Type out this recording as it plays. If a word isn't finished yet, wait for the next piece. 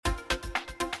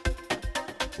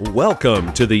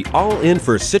Welcome to the All In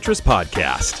for Citrus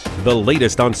podcast, the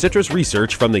latest on citrus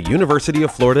research from the University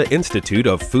of Florida Institute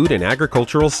of Food and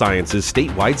Agricultural Sciences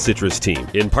statewide citrus team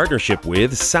in partnership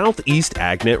with Southeast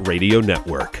AgNet Radio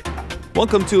Network.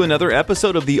 Welcome to another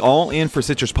episode of the All In for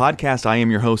Citrus podcast. I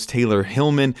am your host, Taylor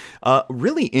Hillman.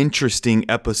 Really interesting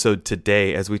episode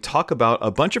today as we talk about a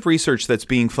bunch of research that's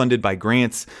being funded by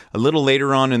grants. A little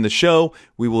later on in the show,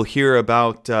 we will hear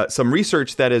about some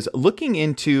research that is looking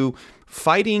into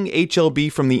fighting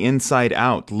HLB from the inside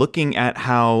out, looking at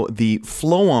how the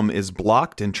phloem is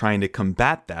blocked and trying to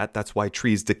combat that. That's why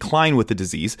trees decline with the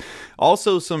disease.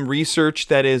 Also, some research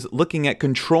that is looking at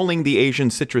controlling the Asian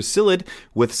citrus psyllid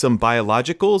with some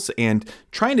biologicals and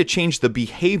trying to change the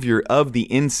behavior of the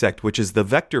insect, which is the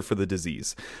vector for the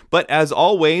disease. But as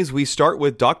always, we start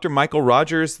with Dr. Michael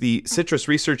Rogers, the Citrus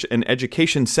Research and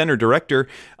Education Center Director.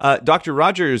 Dr.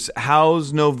 Rogers,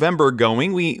 how's November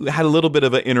going? We had a little bit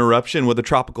of an interruption with a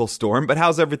tropical storm, but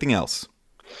how's everything else?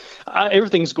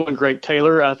 Everything's going great,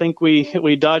 Taylor. I think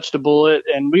we dodged a bullet,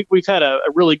 and we've had a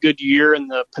really good year in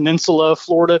the peninsula of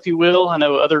Florida, if you will. I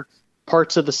know other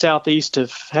parts of the southeast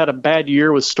have had a bad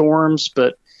year with storms,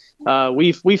 but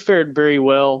we've fared very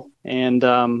well, and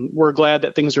we're glad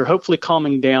that things are hopefully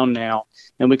calming down now,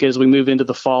 and as we move into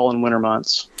the fall and winter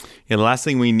months. Yeah, the last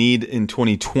thing we need in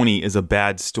 2020 is a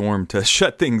bad storm to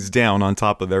shut things down on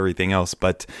top of everything else.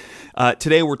 But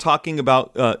today we're talking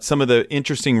about some of the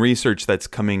interesting research that's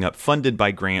coming up, funded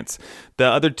by grants. The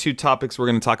other two topics we're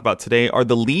going to talk about today are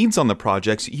the leads on the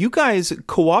projects. You guys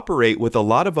cooperate with a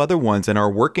lot of other ones and are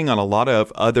working on a lot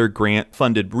of other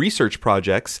grant-funded research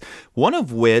projects, one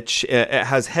of which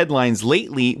has headlines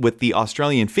lately with the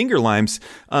Australian finger limes.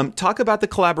 Talk about the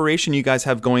collaboration you guys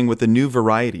have going with the new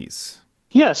varieties.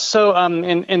 Yes. So,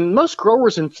 and most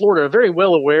growers in Florida are very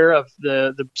well aware of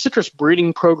the citrus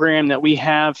breeding program that we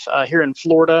have here in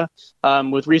Florida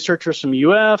with researchers from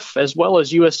UF as well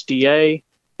as USDA.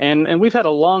 And we've had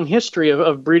a long history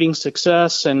of breeding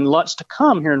success and lots to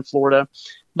come here in Florida.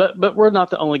 But we're not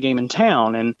the only game in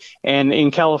town. And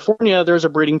in California, there's a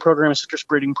breeding program, a citrus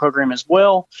breeding program as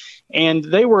well. And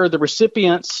they were the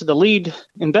recipients, the lead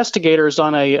investigators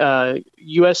on a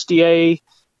USDA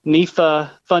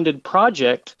NIFA-funded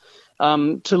project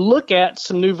to look at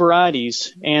some new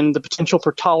varieties and the potential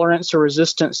for tolerance or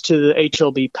resistance to the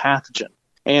HLB pathogen.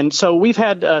 And so we've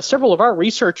had several of our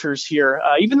researchers here,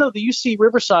 even though the UC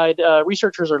Riverside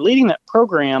researchers are leading that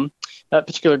program, that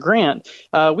particular grant,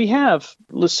 we've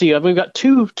got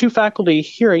two faculty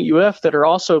here at UF that are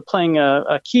also playing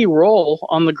a key role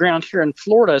on the ground here in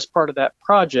Florida as part of that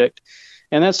project.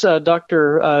 And that's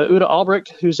Dr. Uta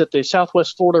Albrecht, who's at the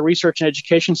Southwest Florida Research and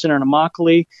Education Center in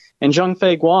Immokalee, and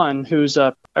Zhengfei Guan, who's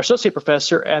our associate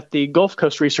professor at the Gulf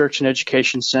Coast Research and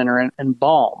Education Center in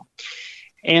Balm.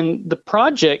 And the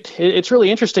project, it's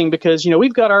really interesting because,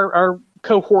 we've got our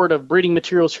cohort of breeding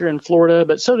materials here in Florida,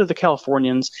 but so do the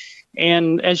Californians.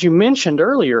 And as you mentioned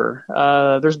earlier,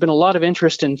 there's been a lot of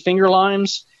interest in finger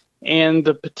limes and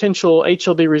the potential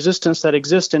HLB resistance that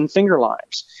exists in finger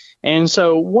limes. And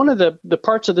so one of the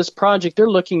parts of this project they're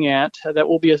looking at that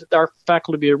will be our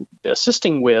faculty will be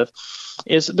assisting with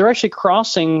is they're actually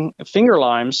crossing finger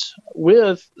limes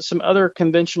with some other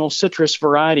conventional citrus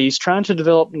varieties, trying to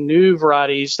develop new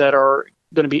varieties that are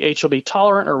going to be HLB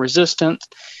tolerant or resistant.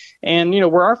 And,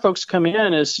 where our folks come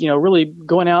in is, really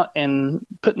going out and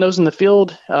putting those in the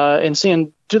field and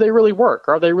seeing, do they really work?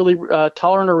 Are they really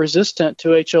tolerant or resistant to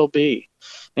HLB?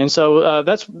 And so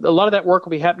that's a lot of that work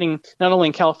will be happening not only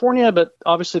in California, but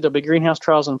obviously there'll be greenhouse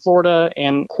trials in Florida.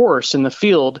 And of course, in the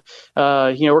field,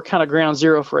 we're kind of ground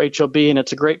zero for HLB, and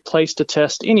it's a great place to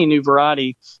test any new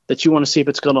variety that you want to see if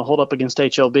it's going to hold up against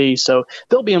HLB. So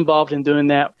they'll be involved in doing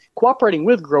that, cooperating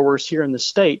with growers here in the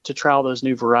state to trial those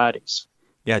new varieties.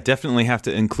 Yeah, definitely have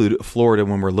to include Florida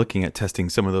when we're looking at testing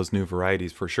some of those new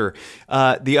varieties for sure.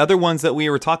 The other ones that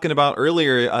we were talking about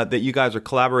earlier that you guys are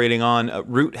collaborating on,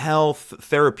 root health,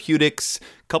 therapeutics,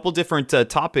 a couple different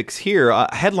topics here.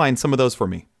 Headline some of those for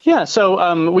me. Yeah,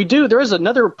 so we do. There is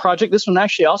another project. This one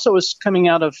actually also is coming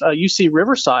out of UC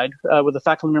Riverside with a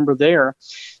faculty member there.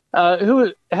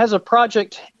 Who has a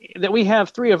project that we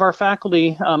have three of our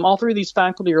faculty. All three of these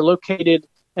faculty are located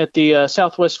at the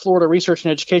Southwest Florida Research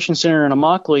and Education Center in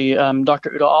Immokalee,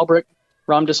 Dr. Uta Albrecht,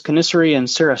 Ramdas Kanissary, and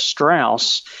Sarah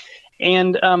Strauss.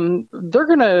 And they're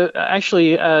going to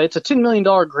actually, it's a $10 million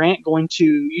grant going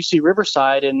to UC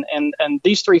Riverside, and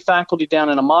these three faculty down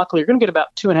in Immokalee are going to get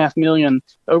about $2.5 million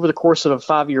over the course of a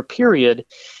 5-year period.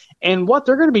 And what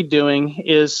they're going to be doing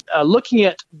is looking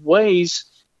at ways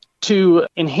to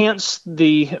enhance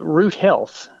the root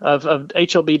health of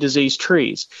HLB disease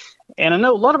trees. And I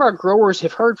know a lot of our growers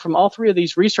have heard from all three of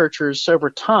these researchers over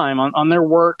time on their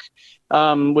work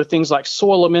with things like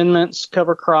soil amendments,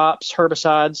 cover crops,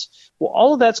 herbicides. Well,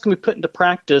 all of that's going to be put into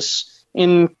practice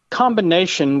in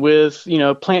combination with,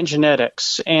 plant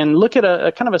genetics, and look at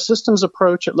a kind of a systems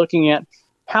approach at looking at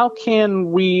how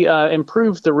can we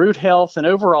improve the root health and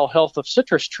overall health of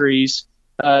citrus trees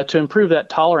to improve that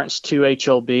tolerance to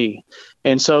HLB.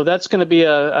 And so that's going to be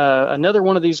another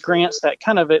one of these grants that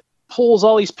kind of it pulls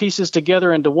all these pieces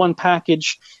together into one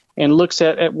package and looks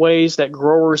at ways that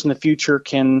growers in the future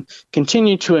can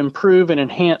continue to improve and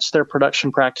enhance their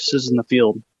production practices in the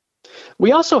field.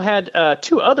 We also had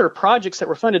two other projects that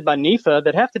were funded by NEFA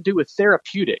that have to do with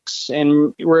therapeutics.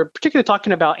 And we're particularly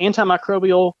talking about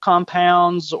antimicrobial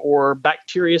compounds or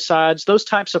bactericides, those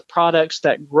types of products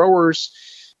that growers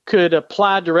could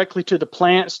apply directly to the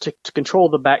plants to control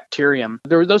the bacterium.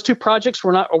 Those two projects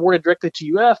were not awarded directly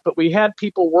to UF, but we had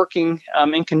people working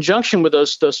in conjunction with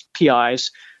those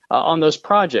PIs on those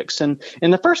projects. And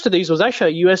the first of these was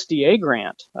actually a USDA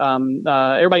grant.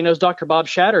 Everybody knows Dr. Bob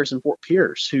Shatters in Fort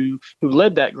Pierce, who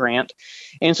led that grant.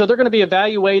 And so they're going to be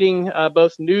evaluating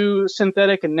both new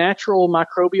synthetic and natural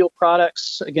microbial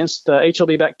products against the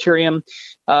HLB bacterium.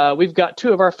 We've got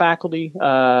two of our faculty,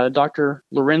 Dr.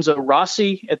 Lorenzo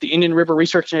Rossi at the Indian River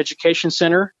Research and Education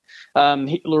Center.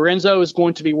 Lorenzo is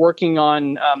going to be working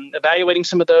on evaluating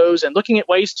some of those and looking at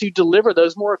ways to deliver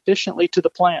those more efficiently to the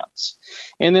plants.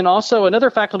 And then also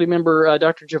another faculty member,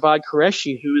 Dr. Javad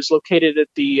Qureshi, who is located at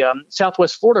the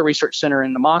Southwest Florida Research Center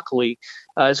in Immokalee,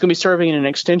 is going to be serving in an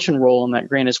extension role in that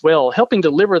grant as well, helping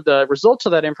deliver the results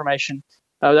of that information,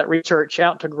 that research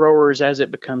out to growers as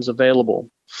it becomes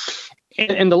available.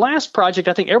 And the last project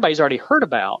I think everybody's already heard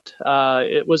about,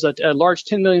 it was a large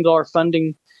 $10 million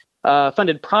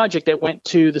funded project that went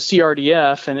to the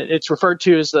CRDF, and it's referred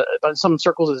to as by some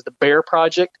circles as the BEAR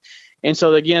project. And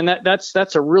so again,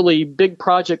 that's a really big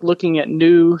project looking at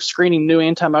screening new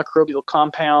antimicrobial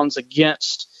compounds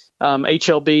against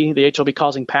HLB, the HLB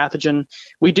causing pathogen.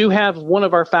 We do have one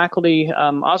of our faculty,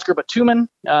 Oscar Batuman,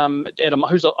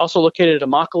 who's also located at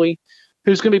Immokalee,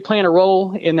 who's going to be playing a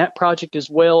role in that project as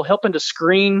well, helping to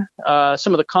screen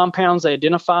some of the compounds they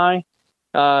identify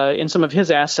in some of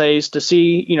his assays to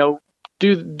see,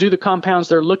 do the compounds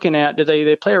they're looking at, do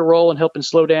they play a role in helping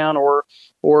slow down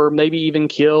or maybe even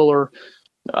kill or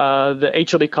the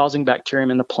HLB causing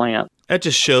bacterium in the plant. That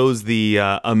just shows the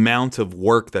amount of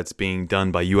work that's being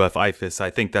done by UF IFAS. I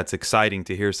think that's exciting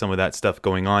to hear some of that stuff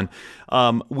going on.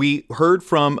 We heard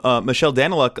from Michelle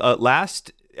Daniluk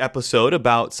last episode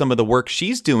about some of the work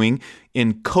she's doing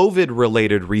in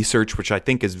COVID-related research, which I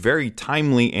think is very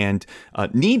timely and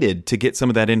needed to get some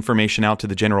of that information out to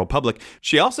the general public.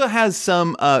 She also has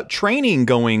some training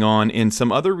going on in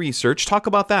some other research. Talk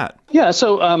about that. Yeah,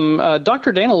 so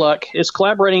Dr. Daniluk is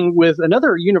collaborating with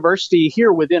another university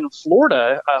here within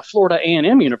Florida, Florida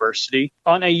A&M University,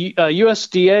 on a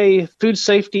USDA Food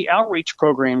Safety Outreach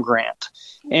Program grant.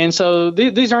 And so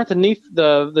these aren't the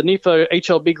NEFA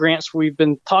HLB grants we've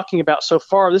been talking about so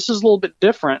far. This is a little bit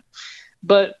different.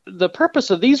 But the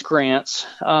purpose of these grants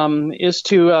is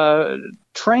to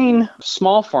train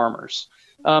small farmers,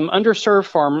 underserved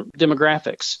farm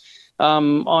demographics,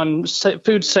 on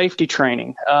food safety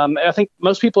training. I think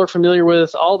most people are familiar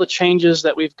with all the changes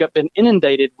that we've been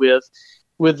inundated with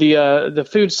the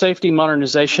Food Safety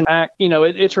Modernization Act.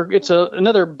 It's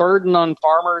another burden on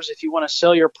farmers if you want to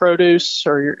sell your produce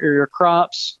or your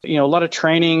crops. A lot of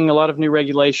training, a lot of new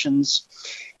regulations.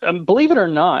 Believe it or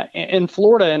not, in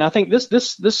Florida, and I think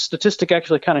this statistic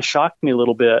actually kind of shocked me a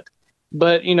little bit,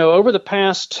 but over the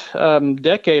past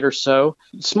decade or so,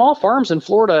 small farms in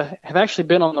Florida have actually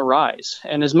been on the rise,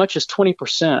 and as much as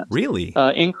 20% really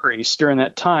increase during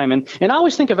that time. And I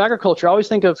always think of agriculture. I always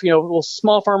think of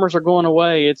small farmers are going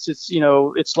away.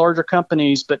 It's larger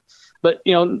companies, but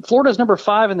Florida is number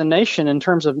 5 in the nation in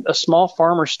terms of small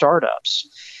farmer startups.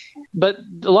 But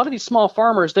a lot of these small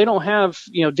farmers, they don't have,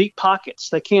 deep pockets.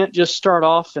 They can't just start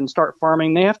off and start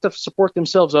farming. They have to support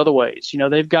themselves other ways.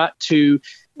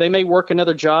 They may work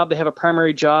another job. They have a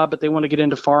primary job, but they want to get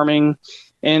into farming.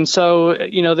 And so,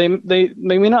 they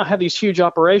may not have these huge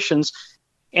operations,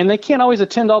 and they can't always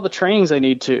attend all the trainings they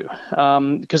need to,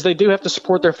 because they do have to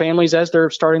support their families as they're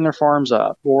starting their farms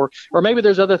up, or maybe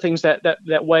there's other things that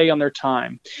weigh on their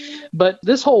time. But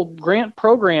this whole grant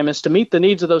program is to meet the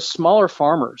needs of those smaller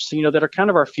farmers, that are kind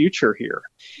of our future here.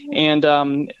 And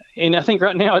I think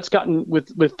right now it's gotten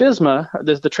with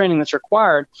FSMA, the training that's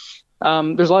required,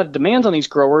 there's a lot of demands on these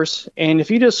growers. And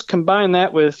if you just combine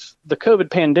that with the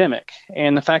COVID pandemic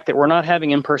and the fact that we're not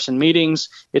having in-person meetings,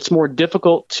 it's more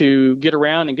difficult to get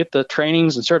around and get the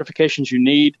trainings and certifications you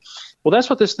need. Well, that's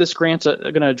what this grant's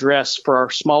going to address for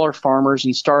our smaller farmers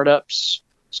and startup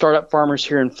farmers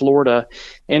here in Florida.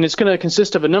 And it's going to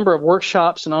consist of a number of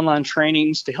workshops and online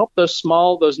trainings to help those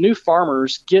new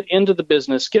farmers get into the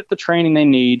business, get the training they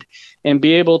need, and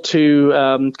be able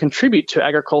to contribute to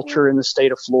agriculture in the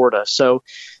state of Florida. So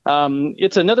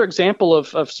it's another example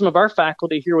of some of our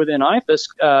faculty here within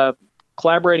IFAS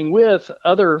collaborating with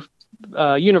other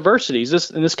universities,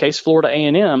 in this case Florida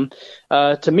A&M,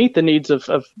 to meet the needs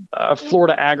of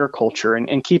Florida agriculture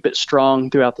and keep it strong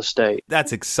throughout the state.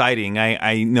 That's exciting.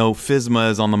 I know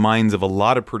FSMA is on the minds of a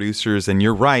lot of producers, and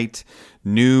you're right.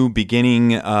 New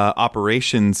beginning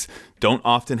operations don't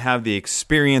often have the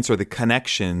experience or the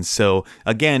connections. So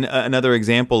again, another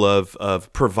example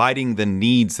of providing the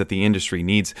needs that the industry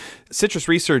needs. Citrus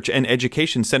Research and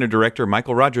Education Center Director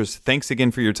Michael Rogers, thanks again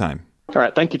for your time. All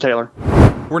right. Thank you, Taylor.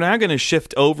 We're now going to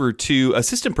shift over to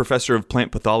Assistant Professor of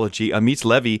Plant Pathology, Amit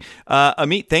Levy.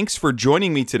 Amit, thanks for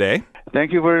joining me today.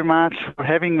 Thank you very much for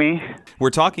having me.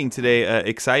 We're talking today,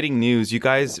 exciting news. You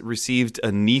guys received a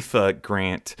NIFA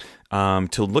grant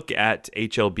to look at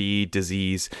HLB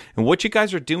disease. And what you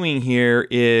guys are doing here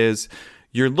is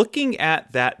you're looking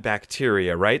at that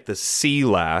bacteria, right? The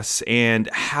CLAS, and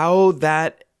how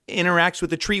that interacts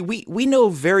with the tree. We know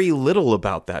very little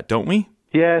about that, don't we?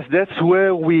 Yes, that's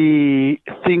where we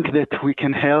think that we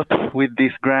can help with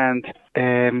this grant.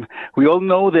 We all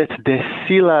know that the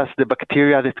CLAS, the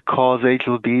bacteria that cause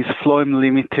HLD, is phloem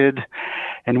limited,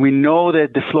 and we know that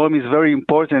the phloem is very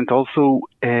important. Also,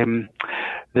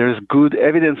 there's good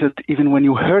evidence that even when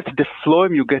you hurt the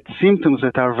phloem, you get symptoms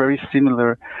that are very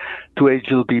similar to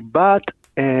HLD. But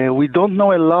we don't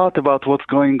know a lot about what's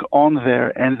going on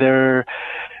there, and there are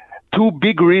two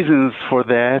big reasons for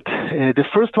that. The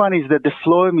first one is that the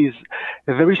phloem is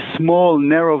a very small,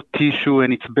 narrow tissue,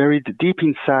 and it's buried deep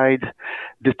inside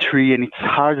the tree, and it's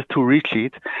hard to reach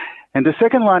it. And the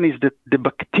second one is that the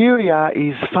bacteria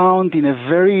is found in a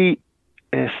very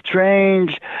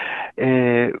strange,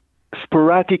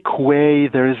 sporadic way.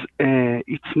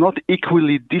 It's not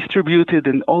equally distributed,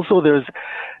 and also there's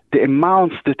the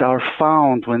amounts that are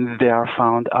found when they are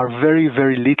found are very,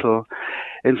 very little.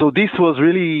 And so this was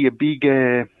really a big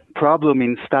problem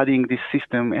in studying this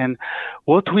system. And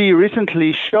what we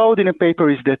recently showed in a paper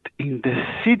is that in the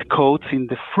seed coats, in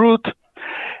the fruit,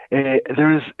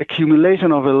 there is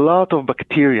accumulation of a lot of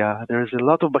bacteria. There is a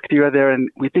lot of bacteria there, and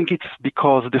we think it's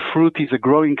because the fruit is a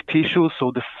growing tissue,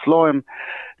 so the phloem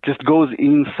just goes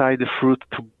inside the fruit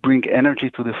to bring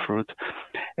energy to the fruit.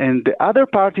 And the other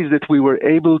part is that we were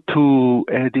able to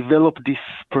develop this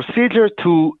procedure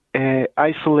to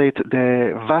isolate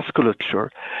the vasculature.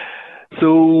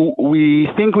 So we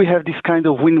think we have this kind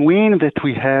of win-win, that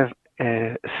we have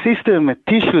a system, a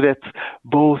tissue that's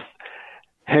both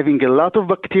having a lot of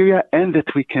bacteria and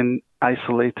that we can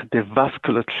isolate the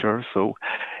vasculature, so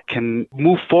can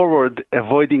move forward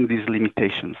avoiding these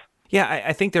limitations. Yeah,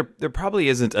 I think there probably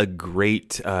isn't a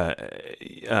great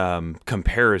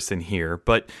comparison here,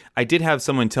 but I did have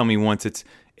someone tell me once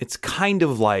it's kind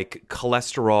of like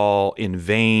cholesterol in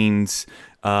veins.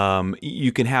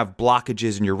 You can have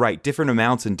blockages, and you're right, different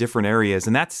amounts in different areas,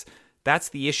 and that's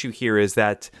the issue here, is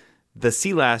that the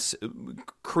CLAS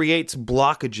creates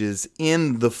blockages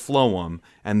in the phloem,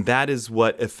 and that is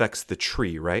what affects the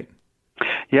tree, right?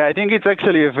 Yeah, I think it's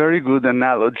actually a very good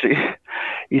analogy.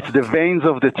 It's the veins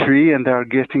of the tree, and they are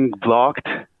getting blocked,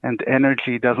 and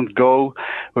energy doesn't go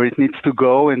where it needs to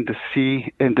go, and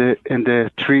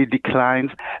the tree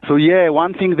declines. So yeah,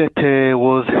 one thing that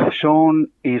was shown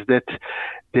is that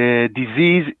the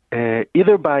disease,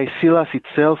 either by CLAS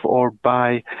itself or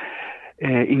by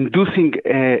inducing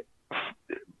a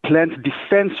plant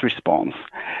defense response,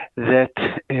 that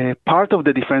part of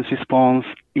the defense response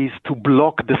is to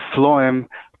block the phloem,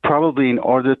 probably in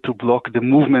order to block the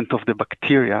movement of the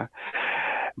bacteria.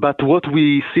 But what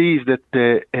we see is that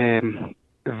the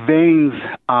veins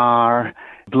are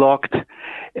blocked,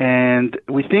 and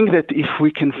we think that if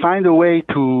we can find a way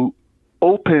to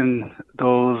open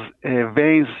those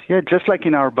veins, just like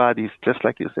in our bodies, just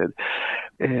like you said,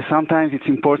 sometimes it's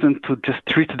important to just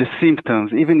treat the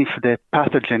symptoms, even if the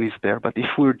pathogen is there. But if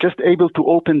we're just able to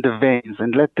open the veins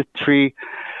and let the tree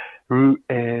move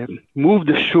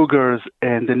the sugars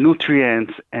and the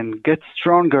nutrients and get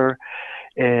stronger,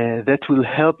 that will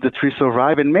help the tree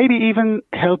survive and maybe even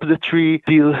help the tree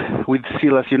deal with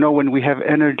CLAS. When we have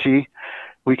energy,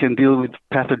 we can deal with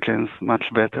pathogens much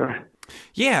better.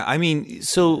 Yeah, I mean,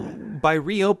 so by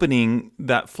reopening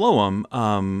that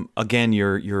phloem, again,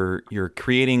 you're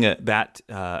creating that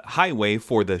highway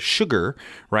for the sugar,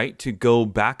 right, to go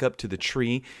back up to the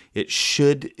tree. It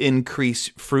should increase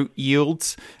fruit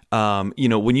yields.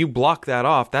 When you block that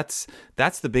off, that's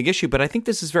the big issue. But I think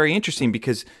this is very interesting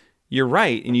because you're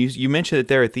right, and you mentioned it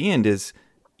there at the end, is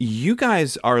you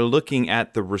guys are looking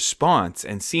at the response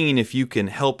and seeing if you can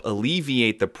help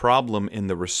alleviate the problem in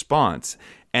the response.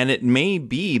 And it may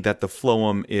be that the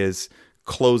phloem is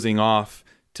closing off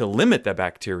to limit the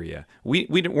bacteria.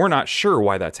 We're not sure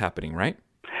why that's happening, right?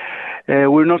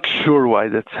 We're not sure why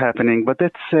that's happening, but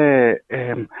that's a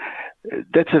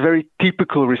very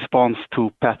typical response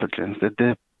to pathogens, that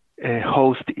the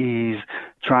host is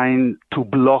trying to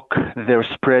block their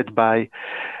spread by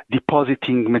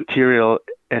depositing material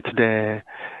at the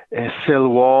cell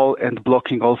wall and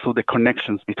blocking also the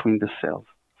connections between the cells.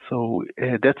 So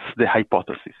that's the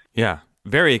hypothesis. Yeah,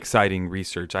 very exciting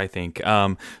research, I think.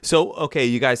 Okay,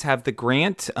 you guys have the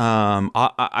grant.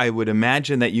 I would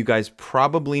imagine that you guys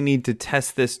probably need to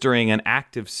test this during an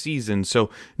active season, so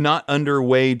not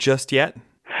underway just yet?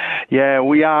 Yeah,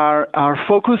 our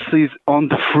focus is on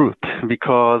the fruit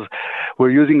because we're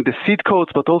using the seed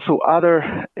coats, but also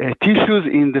other tissues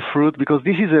in the fruit because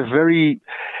this is a very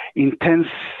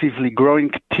intensively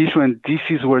growing tissue, and this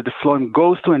is where the phloem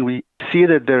goes to, and we see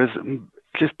that there's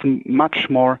just much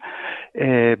more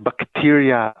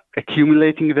bacteria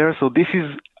accumulating there. So this is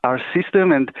our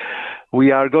system, and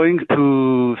we are going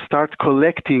to start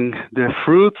collecting the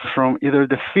fruits from either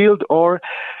the field or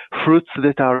fruits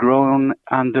that are grown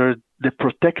under the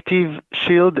protective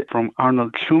shield from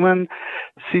Arnold Schumann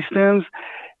systems.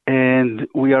 And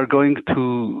we are going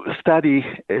to study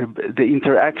the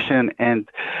interaction and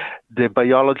the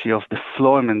biology of the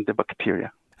phloem and the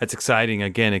bacteria. That's exciting.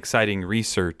 Again, exciting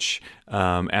research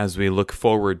as we look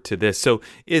forward to this. So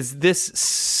is this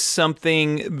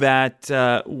something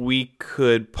that we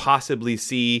could possibly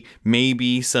see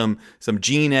maybe some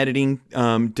gene editing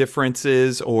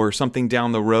differences or something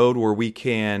down the road where we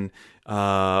can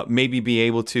maybe be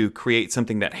able to create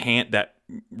something that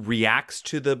reacts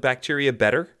to the bacteria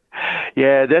better?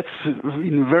 Yeah, that's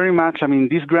very much. I mean,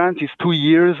 this grant is 2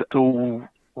 years, so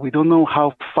we don't know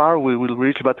how far we will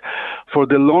reach, but for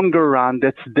the longer run,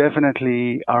 that's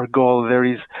definitely our goal. There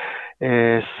is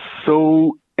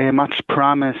so much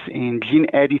promise in gene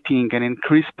editing and in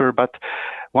CRISPR, but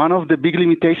one of the big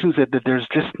limitations is that there's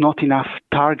just not enough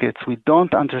targets. We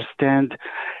don't understand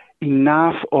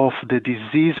enough of the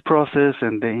disease process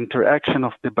and the interaction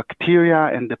of the bacteria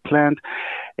and the plant.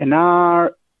 And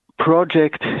our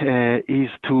project is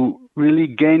to really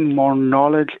gain more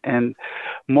knowledge, and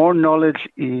more knowledge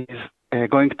is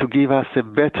going to give us a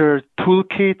better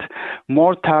toolkit,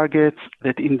 more targets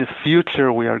that in the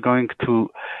future we are going to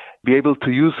be able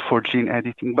to use for gene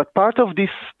editing. But part of this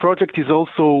project is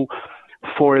also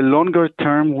for a longer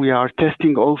term. We are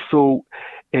testing also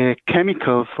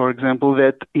chemicals, for example,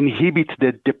 that inhibit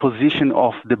the deposition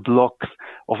of the blocks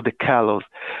of the callus.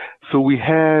 So we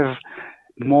have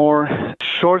more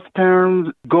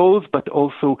short-term goals, but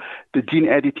also the gene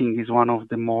editing is one of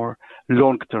the more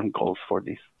long-term goals for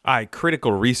this.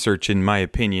 Critical research, in my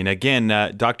opinion. Again,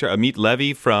 Dr. Amit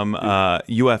Levy from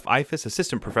UF IFAS,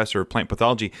 Assistant Professor of Plant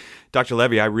Pathology. Dr.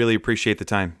 Levy, I really appreciate the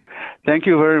time. Thank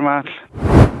you very much.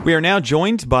 We are now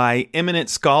joined by eminent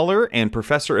scholar and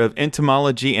professor of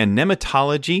entomology and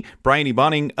nematology, Brian E.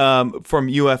 Bonning from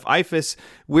UF IFAS.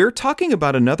 We're talking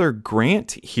about another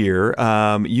grant here.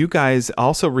 You guys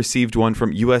also received one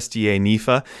from USDA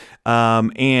NIFA,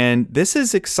 and this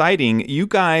is exciting. You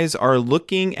guys are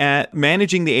looking at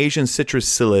managing the Asian citrus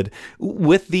psyllid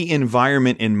with the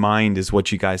environment in mind, is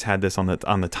what you guys had this on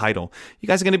the title. You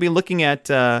guys are going to be looking at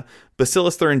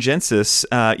Bacillus thuringiensis,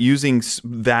 using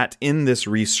that in this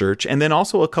research, and then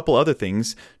also a couple other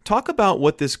things. Talk about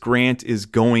what this grant is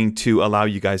going to allow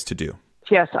you guys to do.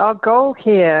 Yes, our goal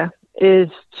here is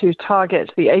to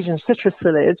target the Asian citrus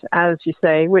psyllid, as you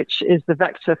say, which is the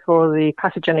vector for the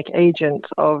pathogenic agent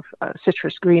of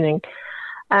citrus greening.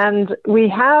 And we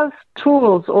have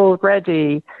tools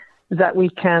already that we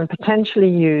can potentially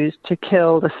use to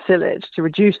kill the psyllid, to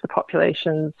reduce the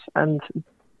populations and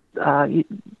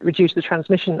reduce the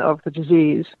transmission of the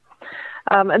disease.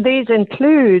 And these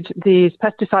include these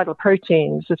pesticidal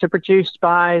proteins that are produced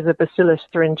by the Bacillus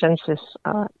thuringiensis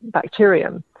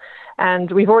bacterium.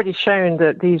 And we've already shown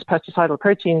that these pesticidal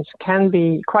proteins can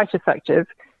be quite effective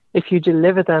if you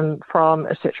deliver them from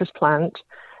a citrus plant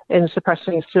in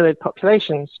suppressing psyllid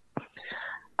populations.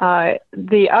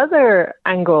 The other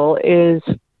angle is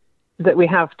that we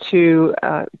have to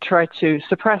try to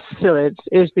suppress psyllids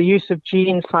is the use of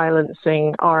gene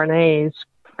silencing RNAs.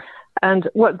 And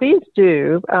what these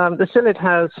do, the psyllid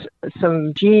has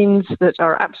some genes that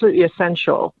are absolutely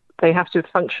essential. They have to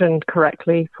function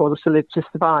correctly for the psyllid to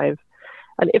survive.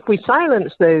 And if we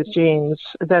silence those genes,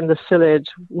 then the psyllid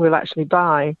will actually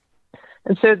die.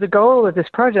 And so the goal of this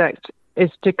project is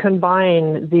to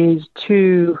combine these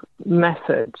two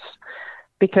methods,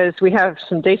 because we have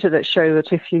some data that show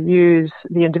that if you use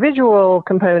the individual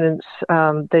components,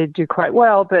 they do quite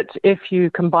well. But if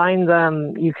you combine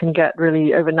them, you can get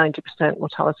really over 90%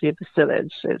 mortality of the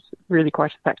psyllids. It's really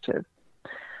quite effective.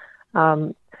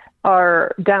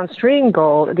 Our downstream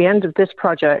goal at the end of this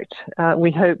project,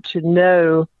 we hope to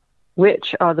know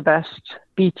which are the best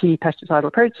Bt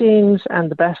pesticidal proteins and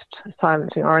the best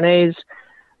silencing RNAs,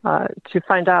 to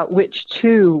find out which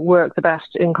two work the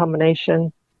best in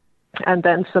combination, and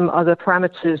then some other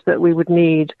parameters that we would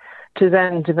need to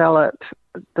then develop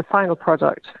the final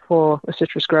product for a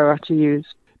citrus grower to use.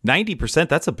 90%,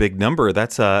 that's a big number.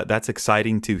 That's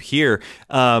exciting to hear.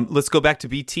 Let's go back to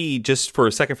Bt just for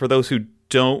a second for those who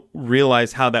don't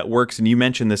realize how that works. And you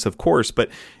mentioned this, of course, but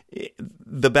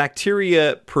the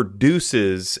bacteria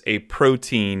produces a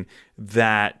protein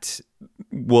that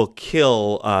will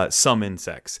kill some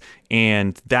insects.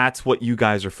 And that's what you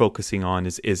guys are focusing on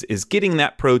is getting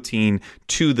that protein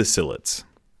to the psyllids.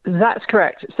 That's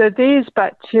correct. So these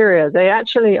bacteria, they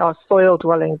actually are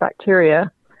soil-dwelling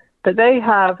bacteria, but they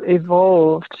have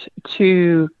evolved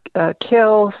to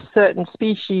kill certain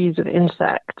species of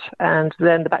insect, and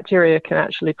then the bacteria can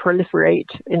actually proliferate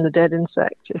in the dead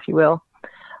insect, if you will,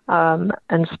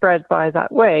 and spread by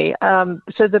that way.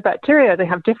 So the bacteria, they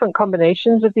have different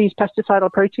combinations of these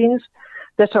pesticidal proteins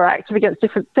that are active against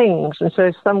different things. And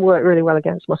so some work really well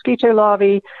against mosquito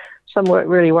larvae, some work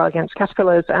really well against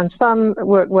caterpillars, and some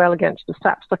work well against the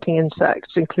sap-sucking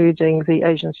insects, including the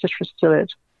Asian citrus psyllid.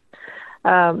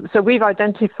 So we've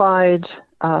identified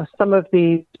some of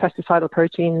the pesticidal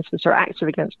proteins that are active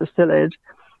against the psyllid,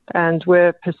 and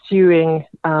we're pursuing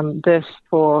this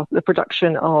for the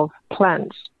production of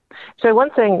plants. So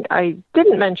one thing I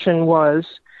didn't mention was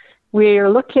we're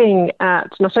looking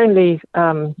at not only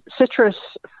citrus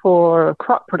for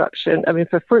crop production,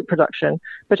 for fruit production,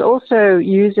 but also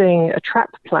using a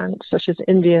trap plant such as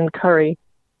Indian curry.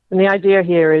 And the idea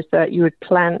here is that you would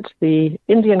plant the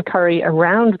Indian curry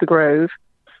around the grove.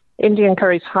 Indian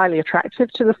curry is highly attractive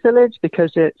to the psyllids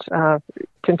because it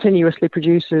continuously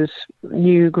produces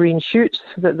new green shoots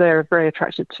that they're very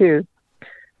attracted to.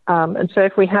 And so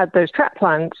if we had those trap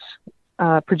plants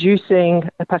producing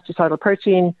a pesticidal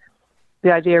protein,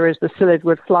 the idea is the psyllid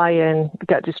would fly in,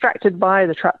 get distracted by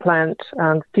the trap plant,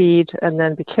 feed, and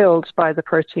then be killed by the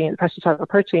protein, the pesticidal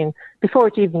protein, before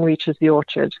it even reaches the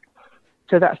orchard.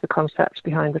 So that's the concept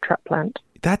behind the trap plant.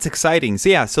 That's exciting. So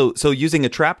yeah, so using a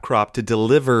trap crop to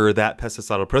deliver that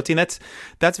pesticidal protein,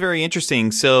 that's very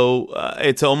interesting. So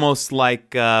it's almost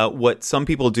like what some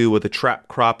people do with a trap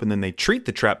crop, and then they treat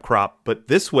the trap crop, but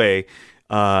this way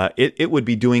it would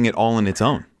be doing it all on its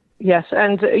own. Yes,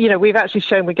 and we've actually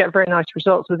shown we get very nice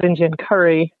results with Indian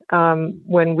curry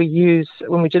when we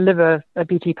deliver a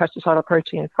Bt pesticidal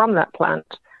protein from that plant.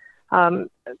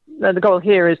 The goal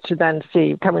here is to then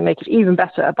see, can we make it even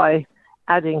better by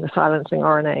adding the silencing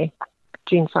RNA,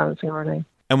 gene silencing RNA.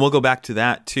 And we'll go back to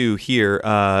that too here,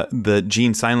 the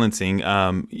gene silencing.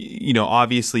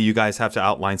 Obviously you guys have to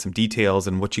outline some details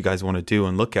and what you guys want to do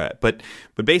and look at. But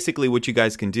basically what you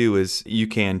guys can do is you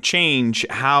can change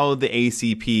how the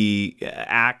ACP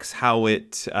acts, how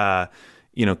it,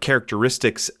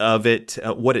 characteristics of it,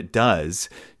 what it does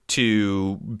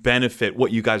to benefit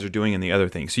what you guys are doing and the other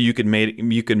things. So you could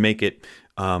make it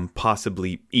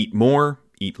possibly eat more,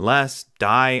 eat less,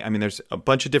 die. There's a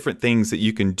bunch of different things that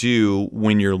you can do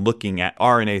when you're looking at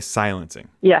RNA silencing.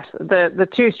 Yes, the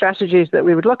two strategies that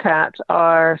we would look at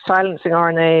are silencing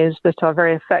RNAs that are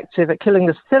very effective at killing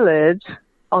the psyllids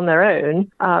on their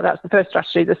own. That's the first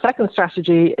strategy. The second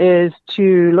strategy is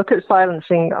to look at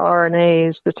silencing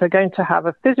RNAs that are going to have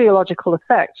a physiological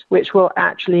effect, which will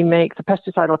actually make the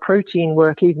pesticidal protein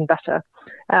work even better.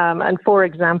 And for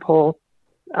example,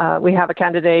 we have a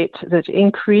candidate that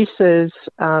increases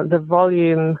the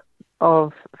volume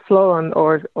of phloem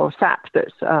or sap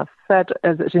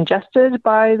that's ingested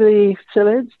by the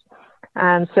psyllids.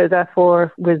 And so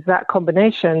therefore, with that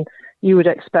combination, you would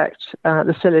expect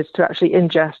the psyllids to actually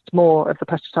ingest more of the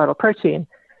pesticidal protein,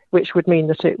 which would mean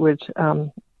that it would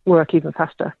work even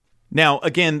faster. Now,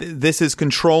 again, this is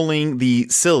controlling the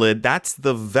psyllid. That's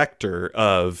the vector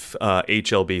of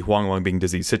HLB, Huanglongbing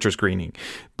disease, citrus greening.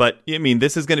 But, I mean,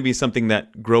 this is going to be something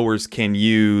that growers can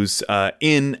use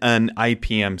in an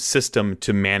IPM system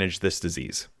to manage this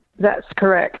disease. That's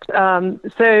correct.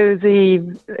 So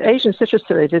the Asian citrus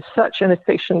psyllid is such an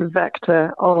efficient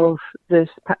vector of this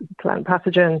plant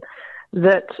pathogen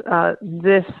that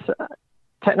this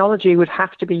technology would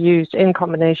have to be used in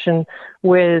combination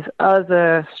with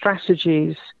other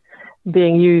strategies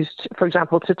being used, for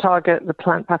example, to target the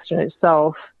plant pathogen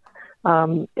itself,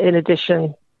 in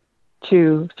addition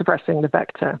to suppressing the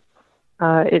vector.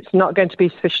 It's not going to be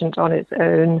sufficient on its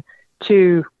own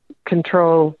to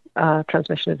control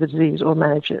transmission of the disease or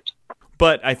manage it.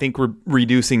 But I think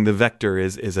reducing the vector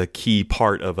is a key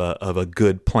part of a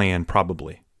good plan,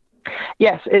 probably.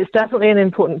 Yes, it's definitely an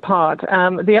important part.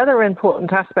 The other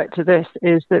important aspect to this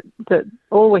is that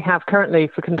all we have currently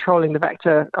for controlling the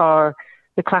vector are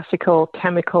the classical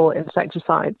chemical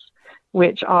insecticides,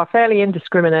 which are fairly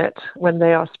indiscriminate. When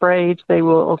they are sprayed, they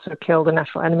will also kill the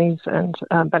natural enemies and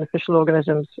beneficial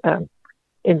organisms,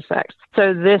 insects.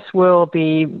 So this will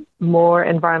be more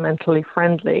environmentally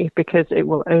friendly because it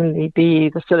will only be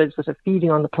the psyllids that are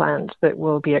feeding on the plant that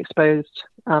will be exposed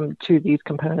to these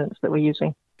components that we're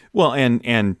using. Well,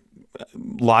 and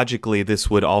logically, this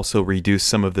would also reduce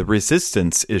some of the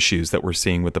resistance issues that we're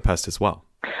seeing with the pest as well.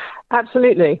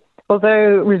 Absolutely.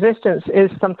 Although resistance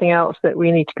is something else that we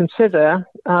need to consider.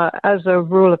 As a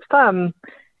rule of thumb,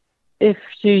 if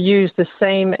you use the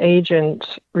same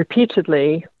agent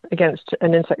repeatedly against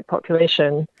an insect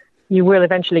population, you will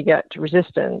eventually get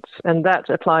resistance. And that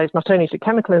applies not only to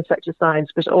chemical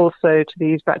insecticides, but also to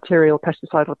these bacterial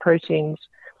pesticidal proteins.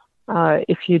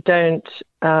 If you don't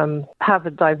have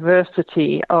a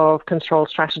diversity of control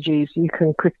strategies, you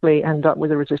can quickly end up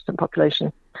with a resistant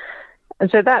population.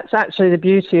 And so that's actually the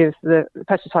beauty of the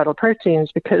pesticidal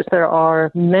proteins, because there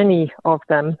are many of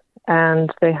them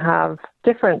and they have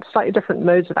slightly different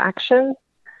modes of action.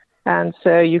 And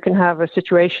so you can have a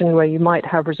situation where you might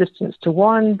have resistance to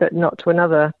one, but not to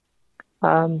another.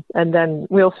 And then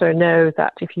we also know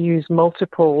that if you use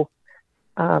multiple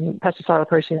pesticidal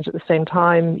proteins at the same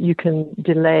time, you can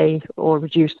delay or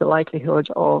reduce the likelihood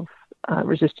of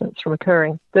resistance from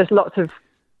occurring. There's lots of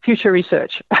future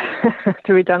research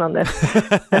to be done on this.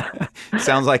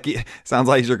 Sounds like you're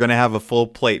going to have a full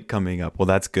plate coming up. Well,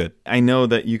 that's good. I know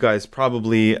that you guys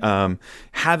probably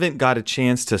haven't got a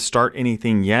chance to start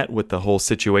anything yet with the whole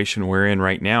situation we're in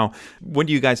right now. When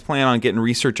do you guys plan on getting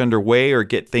research underway or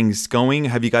get things going?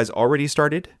 Have you guys already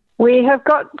started? We have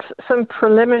got some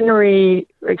preliminary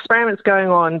experiments going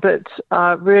on, but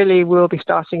really we'll be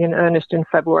starting in earnest in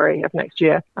February of next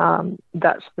year.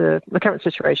 That's the current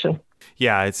situation.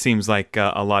 Yeah, it seems like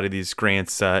a lot of these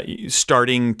grants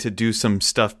starting to do some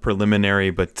stuff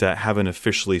preliminary, but haven't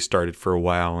officially started for a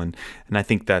while. And I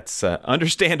think that's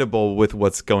understandable with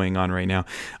what's going on right now.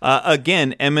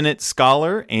 Again, eminent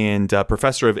scholar and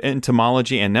professor of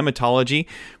entomology and nematology,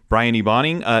 Brian E.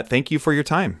 Bonning, thank you for your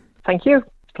time. Thank you.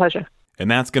 Pleasure.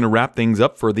 And that's going to wrap things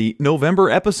up for the November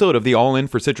episode of the All In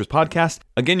for Citrus podcast.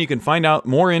 Again, you can find out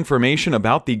more information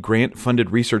about the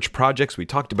grant-funded research projects we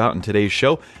talked about in today's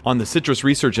show on the Citrus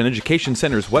Research and Education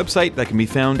Center's website that can be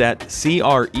found at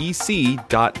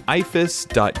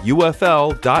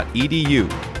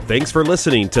crec.ifas.ufl.edu. Thanks for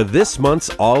listening to this month's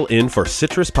All In for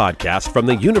Citrus podcast from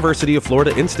the University of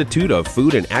Florida Institute of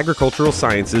Food and Agricultural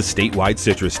Sciences statewide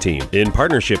citrus team in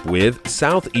partnership with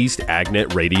Southeast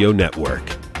AgNet Radio Network.